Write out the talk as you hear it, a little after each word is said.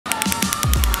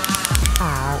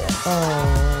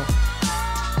Oh.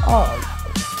 Oh.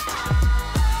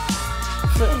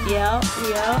 Yeah,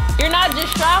 yeah. You're not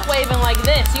just shockwaving like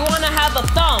this. You want to have a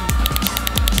thumb.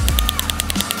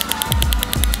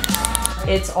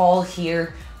 It's all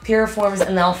here. Piriformis,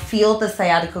 and I'll feel the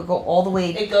sciatica go all the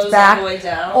way It goes back, all the way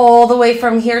down. all the way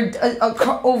from here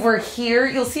over here.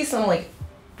 You'll see some like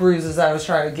bruises. I was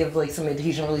trying to give like some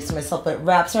adhesion release to myself, but it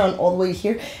wraps around all the way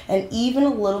here, and even a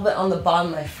little bit on the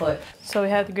bottom of my foot. So we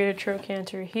have the greater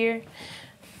trochanter here,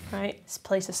 right? It's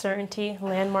place of certainty,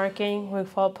 landmarking. We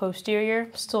fall posterior,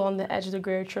 still on the edge of the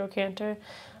greater trochanter.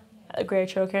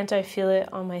 Greater trochanter, I feel it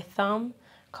on my thumb.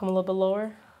 Come a little bit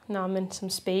lower. Now I'm in some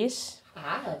space.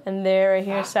 And there, right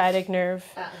here, sciatic nerve.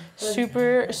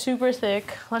 Super, super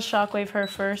thick. Let's shockwave her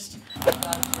first.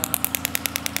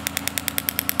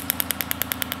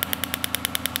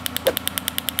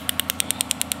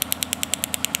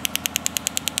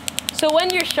 So when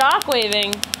you're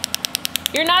shockwaving,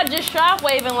 you're not just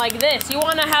shockwaving like this. You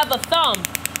want to have a thumb.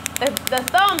 The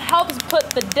thumb helps put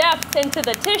the depth into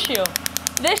the tissue.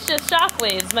 This just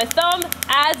shockwaves. My thumb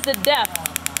adds the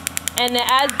depth, and it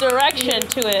adds direction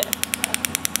to it.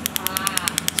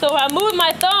 So I move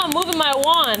my thumb, moving my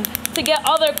wand to get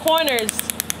other corners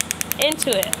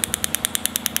into it.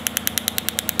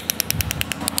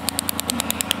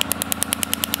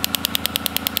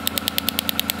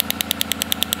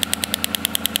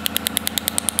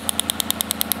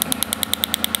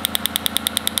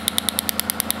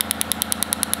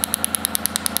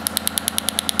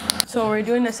 So when we're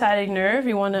doing the sciatic nerve,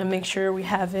 you want to make sure we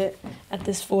have it at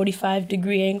this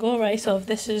 45-degree angle, right? So if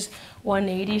this is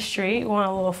 180 straight, we want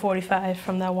a little 45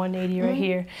 from that 180 right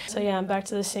here. So yeah, I'm back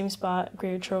to the same spot,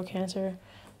 greater trochanter,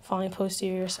 falling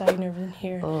posterior, sciatic nerve in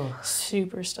here. Oh.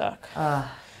 Super stuck.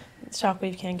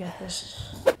 Shockwave can't get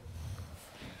this.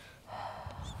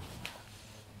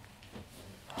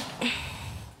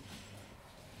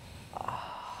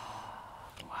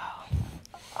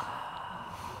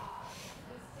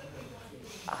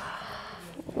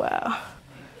 Wow,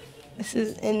 this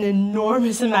is an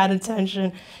enormous amount of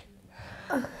tension.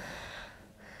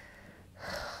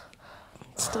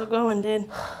 Still going, dude.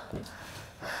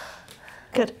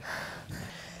 Good.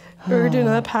 We're doing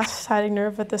another pass sciatic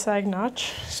nerve at the sciatic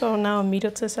notch. So now I'm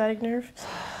medial to the sciatic nerve,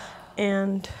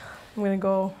 and I'm gonna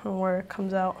go where it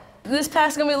comes out. This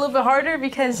pass is gonna be a little bit harder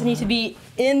because it needs to be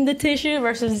in the tissue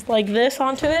versus like this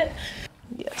onto it.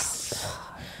 Yes.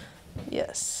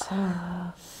 Yes.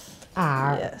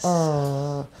 Yes.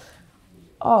 Oh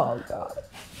God.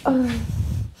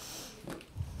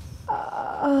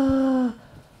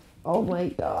 Oh my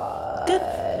God.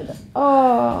 Good.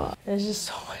 Oh. It's just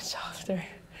so much softer.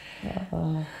 This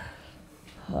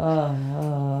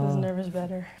nerve is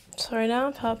better. So right now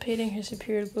I'm palpating her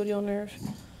superior gluteal nerve.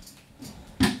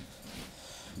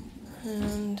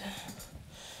 And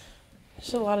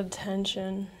there's a lot of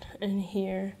tension in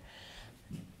here.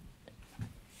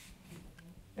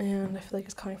 And I feel like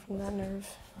it's coming from that nerve.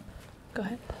 Go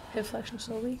ahead, hip flexion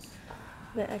slowly.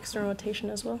 The external rotation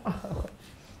as well.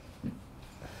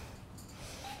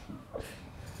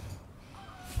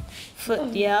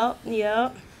 Foot, yeah.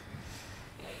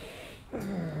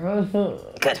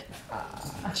 Good.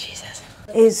 Jesus.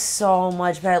 It's so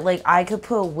much better. Like, I could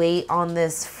put weight on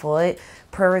this foot,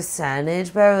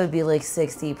 percentage better would be like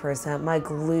 60%. My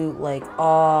glute, like,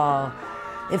 oh.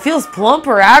 It feels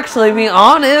plumper, actually, to be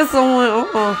honest. I'm like,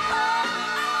 oh.